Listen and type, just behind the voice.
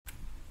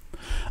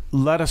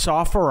Let us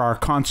offer our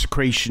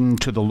consecration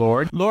to the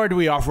Lord. Lord,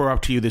 we offer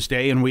up to you this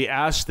day, and we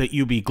ask that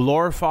you be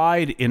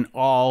glorified in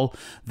all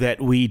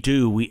that we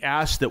do. We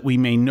ask that we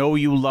may know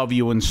you, love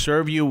you, and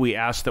serve you. We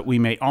ask that we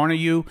may honor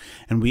you,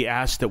 and we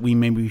ask that we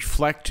may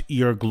reflect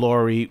your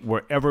glory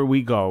wherever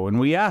we go. And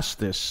we ask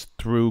this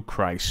through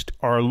Christ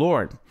our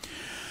Lord.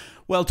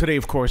 Well, today,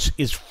 of course,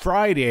 is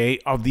Friday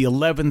of the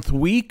 11th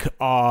week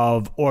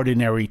of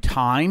Ordinary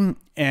Time.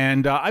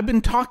 And I've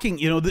been talking,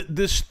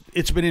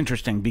 it's been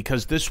interesting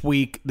because this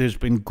week there's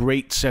been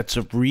great sets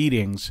of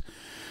readings.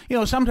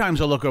 Sometimes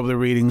I look over the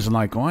readings and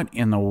like, what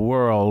in the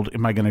world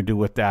am I going to do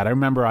with that? I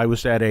remember I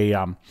was at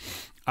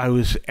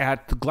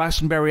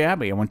Glastonbury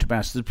Abbey. I went to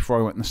Mass before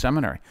I went in the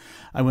seminary.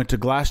 I went to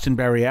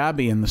Glastonbury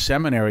Abbey in the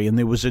seminary, and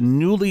there was a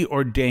newly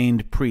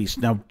ordained priest.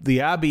 Now, the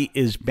abbey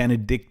is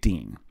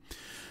Benedictine.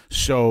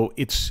 So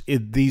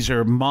these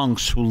are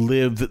monks who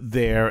live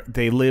there.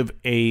 They live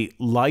a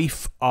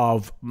life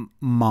of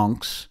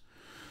monks.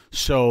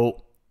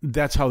 So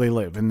that's how they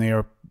live. And they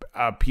are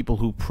people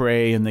who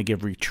pray, and they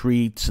give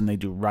retreats, and they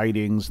do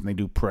writings, and they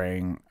do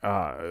praying,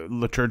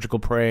 liturgical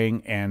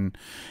praying and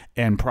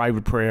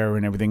private prayer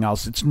and everything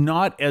else. It's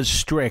not as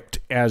strict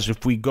as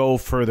if we go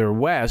further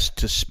west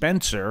to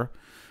Spencer,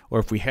 or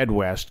if we head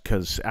west,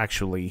 because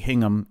actually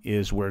Hingham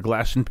is where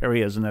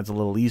Glastonbury is, and that's a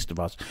little east of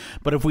us.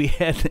 But if we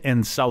head,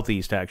 and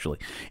southeast actually,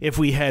 if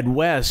we head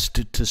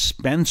west to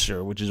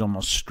Spencer, which is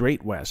almost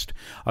straight west,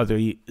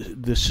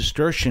 the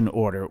Cistercian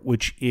order,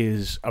 which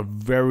is a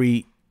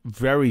very,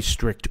 very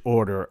strict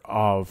order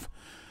of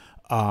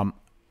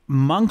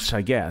monks,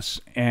 I guess,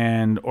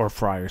 or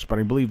friars, but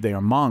I believe they are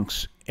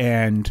monks,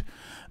 and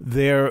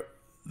they're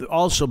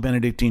also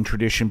Benedictine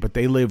tradition, but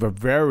they live a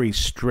very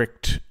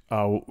strict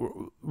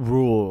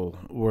rule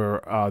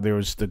where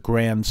there's the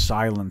grand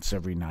silence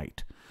every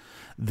night.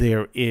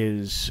 There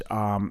is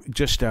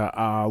just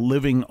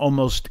living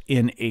almost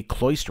in a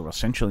cloister,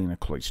 essentially in a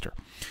cloister.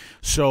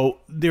 So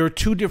there are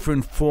two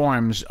different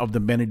forms of the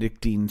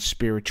Benedictine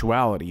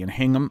spirituality in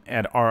Hingham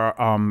at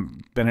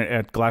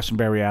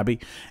Glastonbury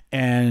Abbey,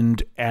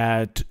 and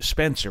at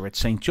Spencer at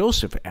St.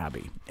 Joseph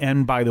Abbey.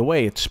 And by the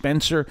way, at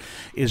Spencer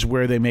is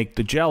where they make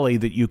the jelly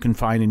that you can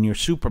find in your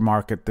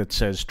supermarket that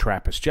says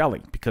Trappist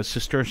jelly, because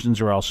Cistercians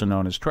are also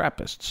known as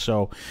Trappists.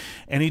 So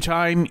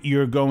anytime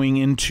you're going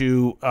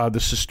into the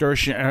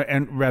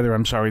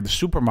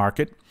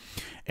supermarket,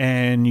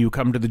 and you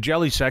come to the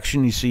jelly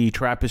section, you see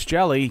Trappist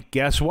jelly.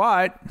 Guess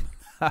what?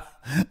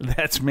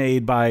 That's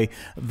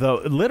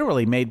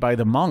literally made by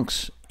the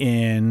monks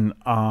in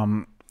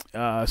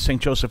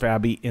St. Joseph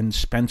Abbey in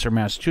Spencer,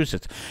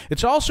 Massachusetts.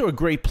 It's also a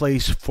great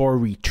place for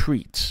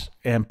retreats,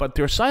 but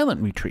they're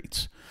silent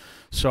retreats.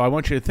 So I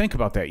want you to think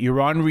about that. You're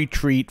on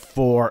retreat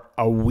for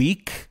a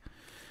week,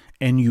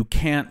 and you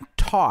can't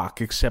talk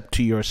except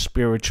to your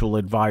spiritual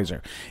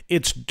advisor.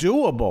 It's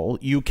doable.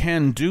 You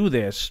can do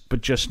this,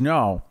 but just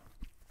know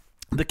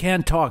the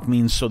can't talk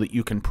means so that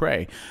you can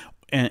pray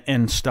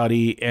and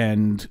study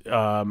and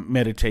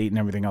meditate and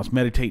everything else.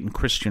 Meditate in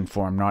Christian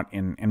form, not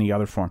in any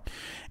other form.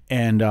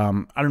 And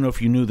I don't know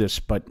if you knew this,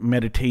 but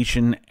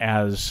meditation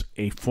as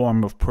a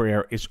form of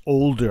prayer is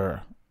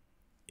older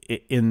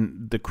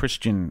in the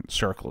Christian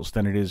circles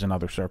than it is in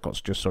other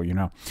circles, just so you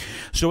know.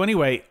 So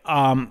anyway,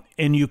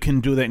 and you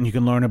can do that, and you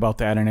can learn about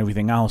that and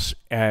everything else,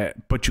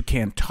 but you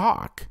can't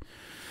talk.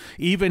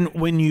 Even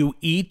when you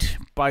eat,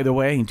 by the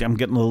way, I'm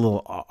getting a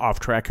little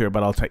off track here,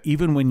 but I'll tell you,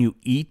 even when you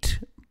eat,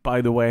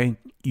 by the way,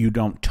 you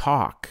don't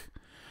talk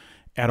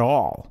at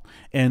all.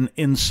 And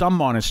in some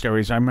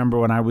monasteries, I remember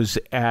when I was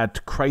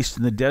at Christ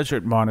in the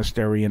Desert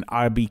Monastery in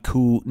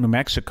Abicu, New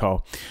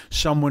Mexico,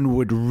 someone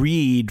would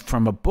read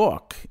from a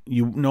book.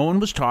 No one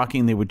was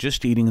talking, they were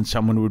just eating, and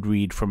someone would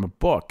read from a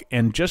book.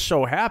 And just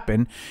so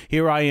happened,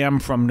 here I am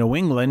from New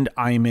England,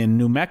 I'm in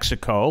New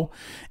Mexico,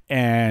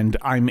 and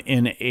I'm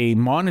in a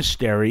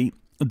monastery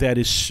that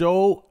is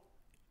so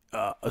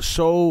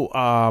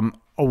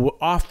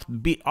off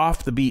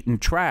the beaten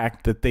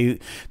track that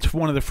it's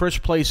one of the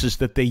first places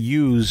that they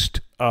used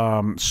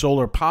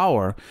solar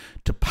power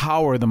to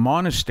power the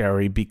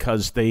monastery,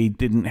 because they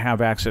didn't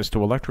have access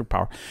to electric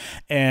power,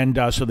 and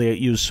so they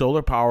used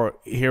solar power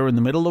here in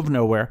the middle of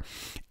nowhere.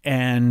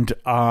 And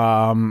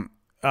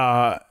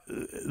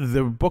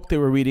the book they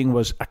were reading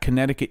was A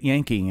Connecticut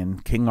Yankee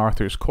in King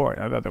Arthur's Court.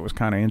 I thought that was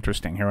kind of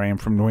interesting. Here I am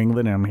from New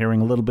England, and I'm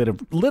hearing a little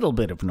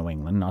bit of New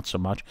England, not so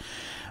much.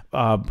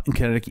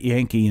 Connecticut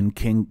Yankee in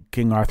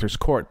King Arthur's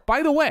Court.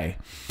 By the way,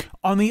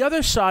 on the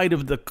other side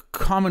of the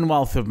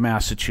Commonwealth of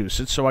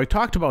Massachusetts, so I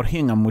talked about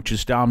Hingham, which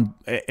is down,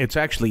 it's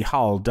actually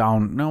Hull,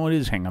 it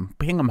is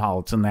Hingham, Hull,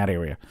 it's in that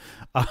area,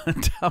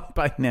 down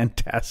by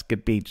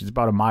Nantasket Beach. It's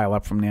about a mile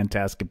up from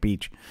Nantasket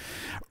Beach.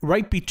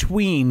 Right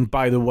between,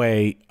 by the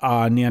way,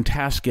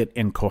 Nantasket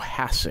and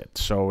Cohasset,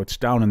 so it's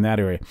down in that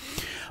area.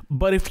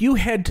 But if you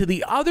head to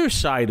the other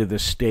side of the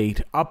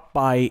state, up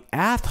by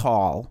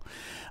Athol,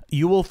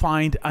 you will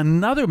find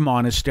another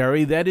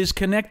monastery that is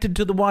connected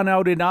to the one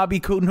out in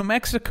Abicu, New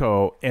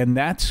Mexico, and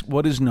that's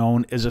what is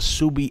known as a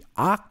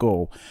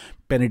Subiaco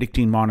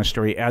Benedictine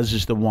monastery, as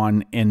is the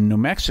one in New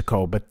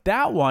Mexico. But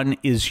that one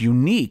is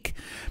unique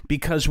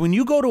because when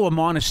you go to a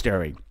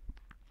monastery,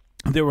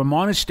 there are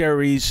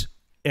monasteries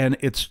and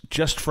it's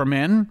just for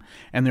men,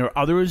 and there are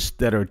others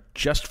that are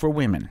just for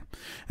women.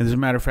 And as a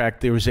matter of fact,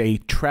 there is a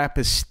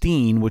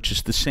Trappistine, which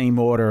is the same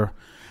order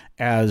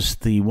as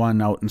the one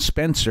out in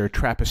Spencer,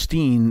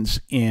 Trappistines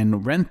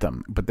in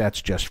Wrentham, but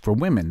that's just for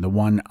women. The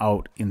one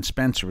out in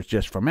Spencer is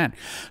just for men.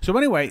 So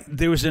anyway,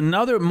 there is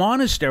another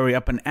monastery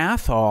up in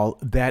Athol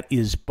that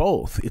is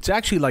both. It's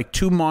actually like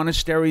two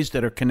monasteries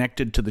that are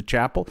connected to the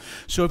chapel.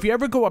 So if you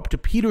ever go up to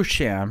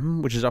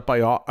Petersham, which is up by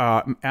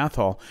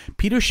Athol,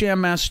 Petersham,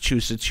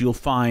 Massachusetts, you'll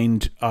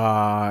find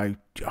oh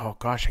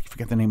gosh, I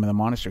forget the name of the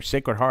monastery,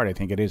 Sacred Heart, I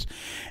think it is.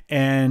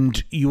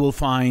 And you will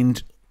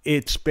find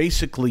it's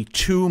basically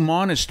two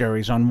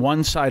monasteries on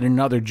one side and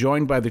another,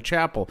 joined by the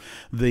chapel.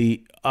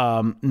 The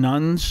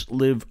nuns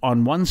live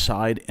on one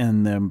side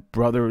and the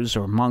brothers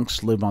or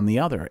monks live on the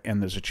other,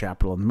 and there's a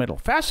chapel in the middle.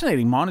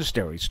 Fascinating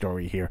monastery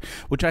story here,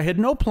 which I had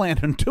no plan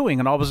on doing,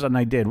 and all of a sudden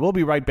I did. We'll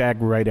be right back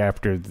right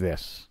after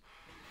this.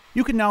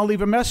 You can now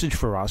leave a message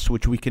for us,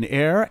 which we can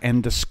air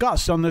and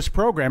discuss on this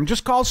program.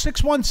 Just call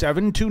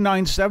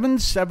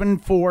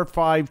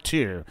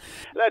 617-297-7452.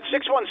 That's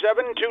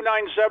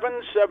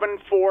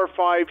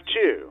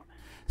 617-297-7452.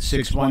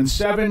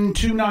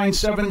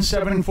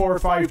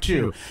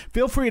 617-297-7452.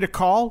 Feel free to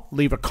call,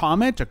 leave a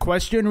comment, a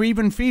question, or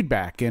even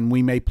feedback, and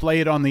we may play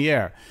it on the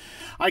air.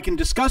 I can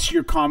discuss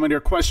your comment or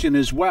question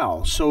as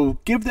well, so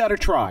give that a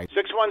try.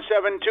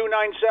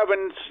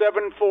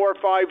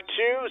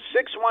 617-297-7452,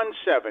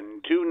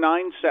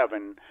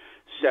 617-297-7452.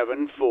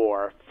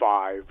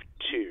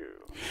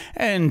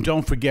 And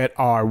don't forget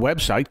our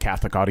website,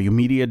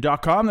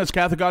 CatholicAudiomedia.com. That's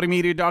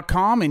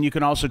CatholicAudiomedia.com. And you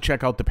can also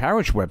check out the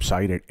parish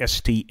website at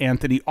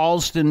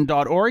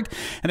stanthonyalston.org.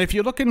 And if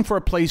you're looking for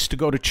a place to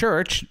go to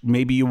church,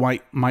 maybe you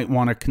might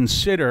want to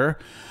consider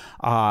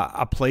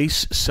a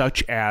place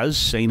such as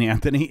St.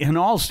 Anthony in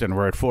Alston.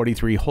 We're at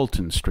 43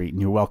 Holton Street, and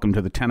you're welcome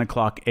to the 10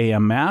 o'clock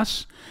a.m.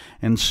 Mass.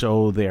 And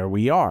so there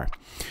we are.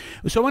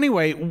 So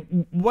anyway,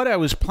 what I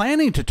was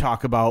planning to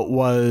talk about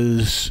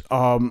was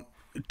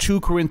 2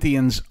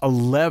 Corinthians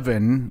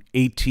 11,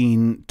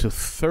 18 to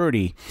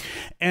 30.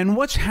 And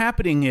what's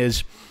happening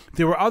is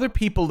there are other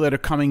people that are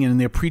coming in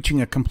and they're preaching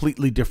a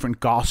completely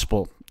different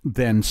gospel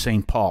than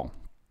St. Paul.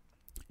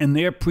 And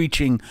they're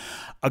preaching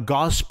a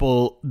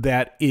gospel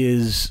that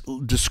is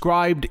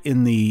described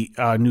in the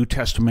New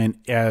Testament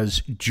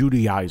as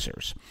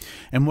Judaizers.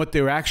 And what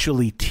they're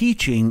actually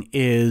teaching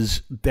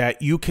is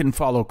that you can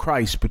follow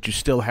Christ, but you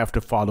still have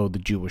to follow the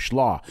Jewish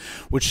law,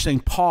 which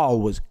St. Paul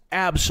was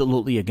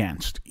absolutely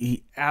against.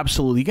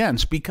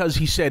 Because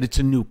he said it's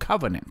a new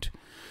covenant.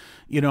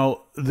 You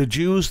know, the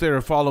Jews that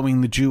are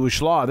following the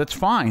Jewish law, that's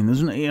fine,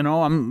 isn't it? You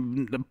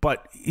know,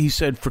 but he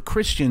said for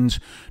Christians,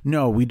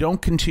 no, we don't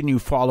continue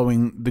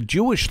following the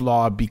Jewish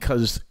law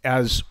because,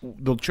 as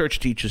the church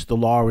teaches, the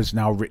law is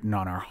now written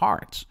on our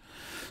hearts.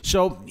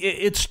 So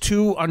it's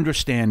two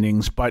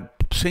understandings, but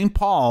St.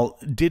 Paul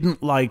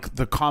didn't like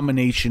the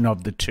combination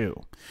of the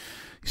two.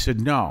 He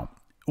said, no,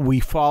 we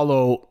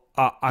follow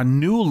a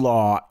new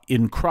law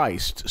in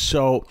Christ.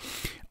 So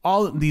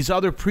all these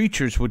other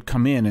preachers would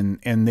come in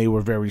and they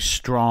were very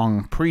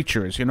strong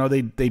preachers. You know,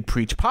 they'd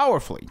preach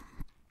powerfully.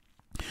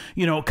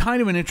 You know,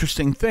 kind of an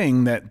interesting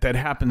thing that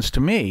happens to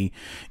me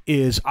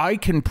is I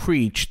can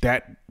preach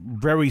that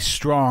very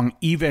strong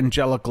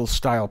evangelical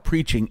style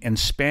preaching in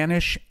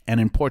Spanish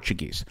and in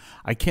Portuguese.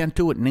 I can't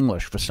do it in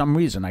English. For some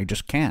reason, I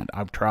just can't.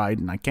 I've tried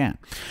and I can't.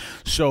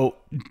 So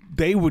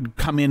they would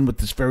come in with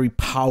this very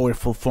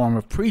powerful form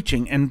of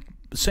preaching, and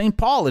St.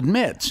 Paul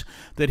admits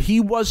that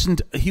he was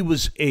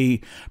a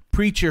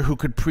preacher who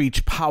could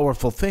preach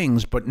powerful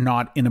things, but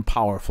not in a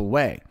powerful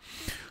way.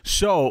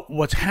 So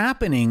what's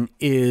happening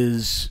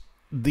is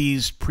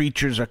these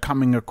preachers are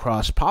coming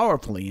across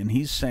powerfully, and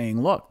he's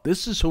saying, look,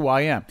 this is who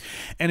I am.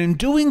 And in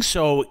doing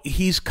so,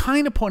 he's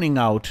kind of pointing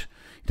out,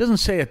 he doesn't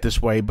say it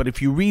this way, but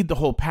if you read the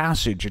whole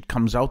passage, it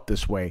comes out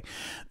this way,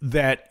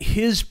 that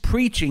his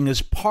preaching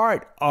is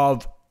part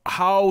of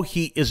how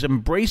he is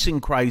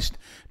embracing Christ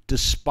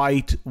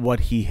despite what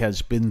he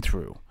has been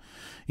through.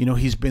 You know,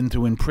 he's been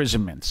through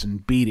imprisonments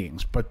and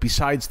beatings, but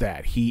besides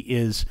that, he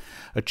is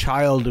a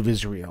child of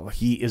Israel.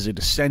 He is a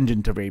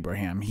descendant of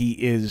Abraham. He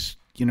is,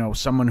 you know,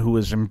 someone who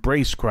has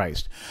embraced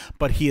Christ,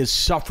 but he has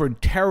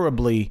suffered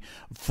terribly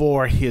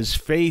for his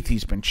faith.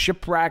 He's been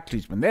shipwrecked.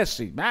 He's been this,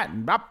 he's that,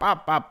 and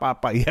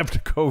you have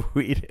to go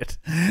read it.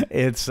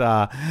 It's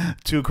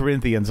 2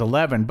 Corinthians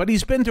 11, but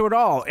he's been through it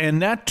all,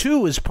 and that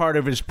too is part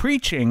of his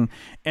preaching,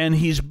 and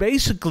he's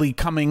basically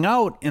coming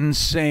out and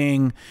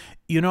saying,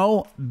 you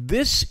know,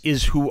 this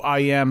is who I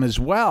am as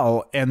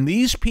well, and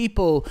these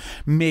people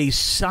may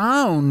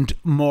sound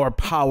more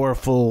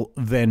powerful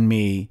than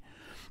me,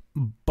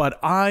 but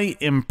I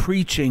am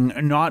preaching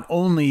not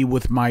only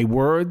with my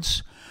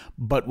words,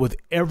 but with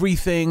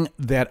everything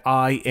that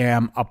I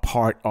am a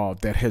part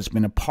of, that has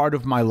been a part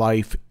of my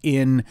life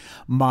in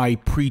my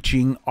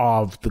preaching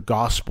of the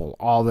gospel.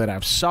 All that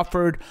I've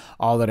suffered,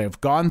 all that I've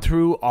gone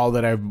through, all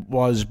that I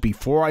was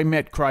before I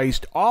met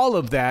Christ, all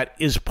of that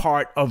is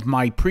part of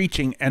my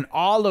preaching, and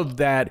all of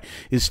that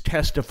is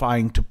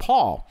testifying to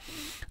Paul.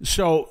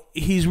 So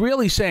he's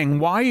really saying,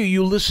 why are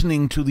you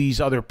listening to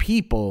these other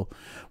people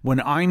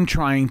when I'm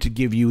trying to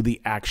give you the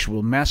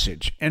actual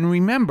message? And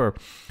remember,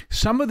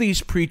 some of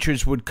these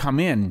preachers would come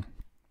in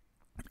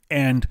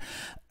and,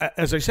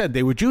 as I said,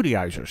 they were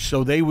Judaizers.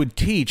 So they would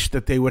teach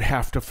that they would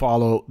have to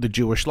follow the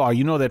Jewish law.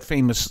 You know that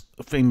famous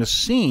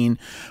scene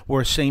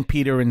where St.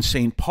 Peter and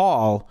St.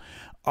 Paul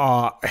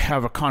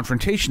have a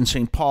confrontation.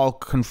 St. Paul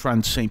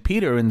confronts St.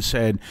 Peter and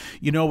said,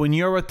 you know, when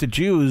you're at the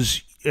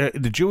Jewish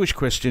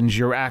Christians,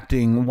 you're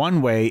acting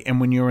one way,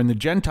 and when you're in the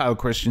Gentile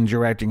Christians,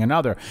 you're acting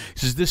another. He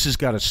says, this has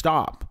got to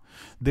stop.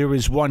 There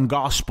is one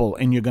gospel,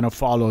 and you're going to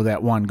follow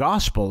that one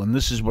gospel. And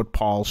this is what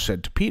Paul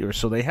said to Peter.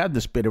 So they had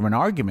this bit of an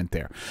argument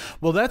there.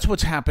 Well, that's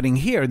what's happening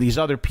here. These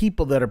other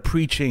people that are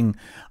preaching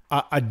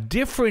a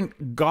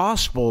different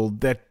gospel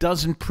that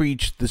doesn't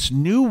preach this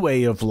new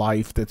way of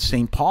life that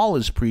St. Paul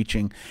is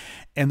preaching,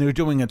 and they're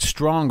doing it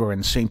stronger.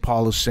 And St.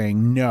 Paul is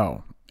saying,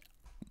 no.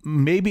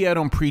 Maybe I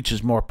don't preach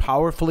as more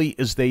powerfully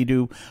as they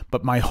do,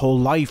 but my whole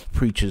life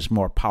preaches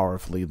more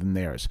powerfully than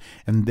theirs.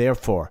 And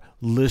therefore,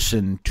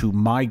 listen to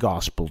my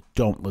gospel.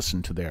 Don't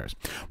listen to theirs.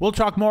 We'll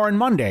talk more on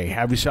Monday.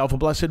 Have yourself a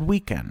blessed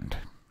weekend.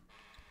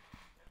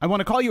 I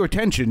want to call your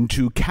attention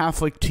to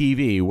Catholic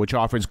TV, which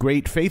offers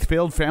great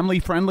faith-filled,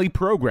 family-friendly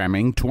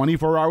programming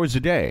 24 hours a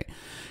day.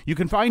 You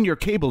can find your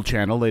cable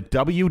channel at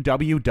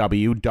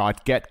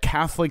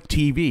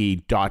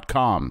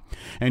www.getcatholictv.com,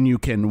 and you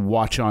can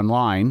watch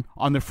online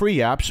on the free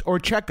apps or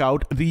check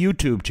out the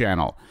YouTube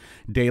channel.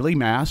 Daily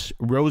Mass,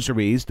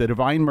 Rosaries, the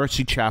Divine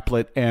Mercy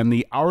Chaplet, and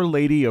the Our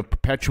Lady of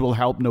Perpetual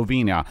Help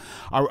Novena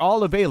are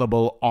all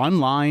available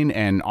online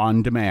and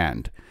on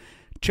demand.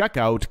 Check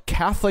out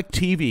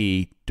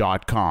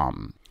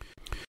CatholicTV.com.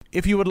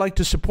 If you would like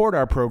to support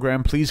our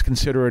program, please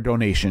consider a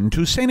donation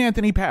to St.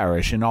 Anthony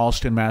Parish in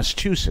Allston,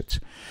 Massachusetts.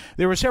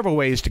 There are several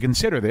ways to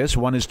consider this.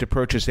 One is to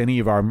purchase any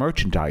of our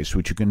merchandise,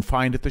 which you can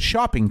find at the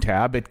shopping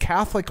tab at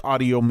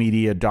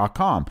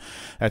CatholicAudiomedia.com.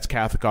 That's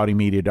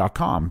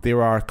CatholicAudiomedia.com.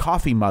 There are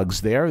coffee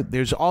mugs there.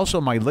 There's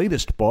also my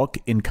latest book,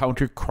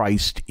 Encounter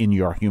Christ in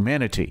Your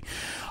Humanity,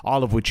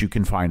 all of which you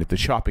can find at the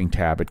shopping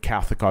tab at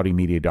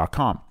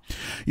CatholicAudiomedia.com.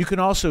 You can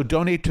also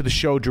donate to the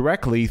show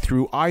directly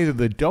through either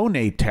the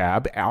Donate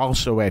tab,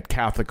 also at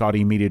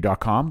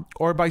CatholicAudiomedia.com,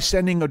 or by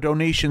sending a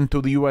donation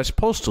through the U.S.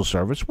 Postal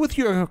Service with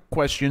your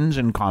questions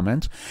and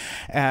comments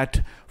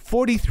at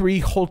 43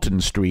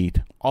 Holton Street,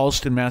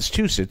 Allston,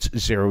 Massachusetts,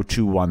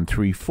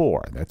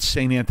 02134. That's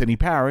St. Anthony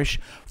Parish,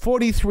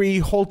 43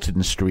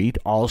 Holton Street,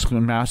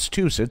 Allston,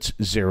 Massachusetts,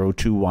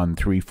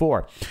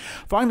 02134.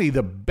 Finally,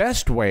 the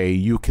best way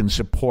you can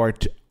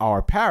support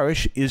our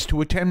parish is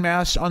to attend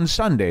Mass on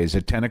Sundays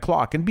at 10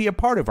 o'clock and be a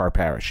part of our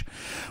parish.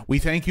 We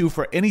thank you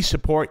for any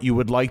support you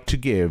would like to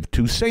give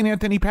to St.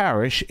 Anthony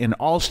Parish in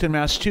Allston,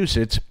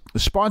 Massachusetts, the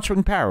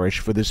sponsoring parish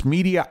for this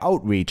media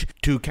outreach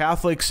to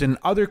Catholics and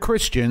other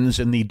Christians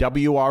in the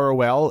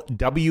WROL,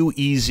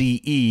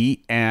 WEZE,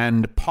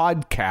 and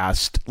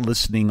podcast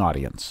listening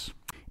audience.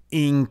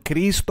 In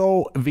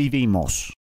Cristo vivimos.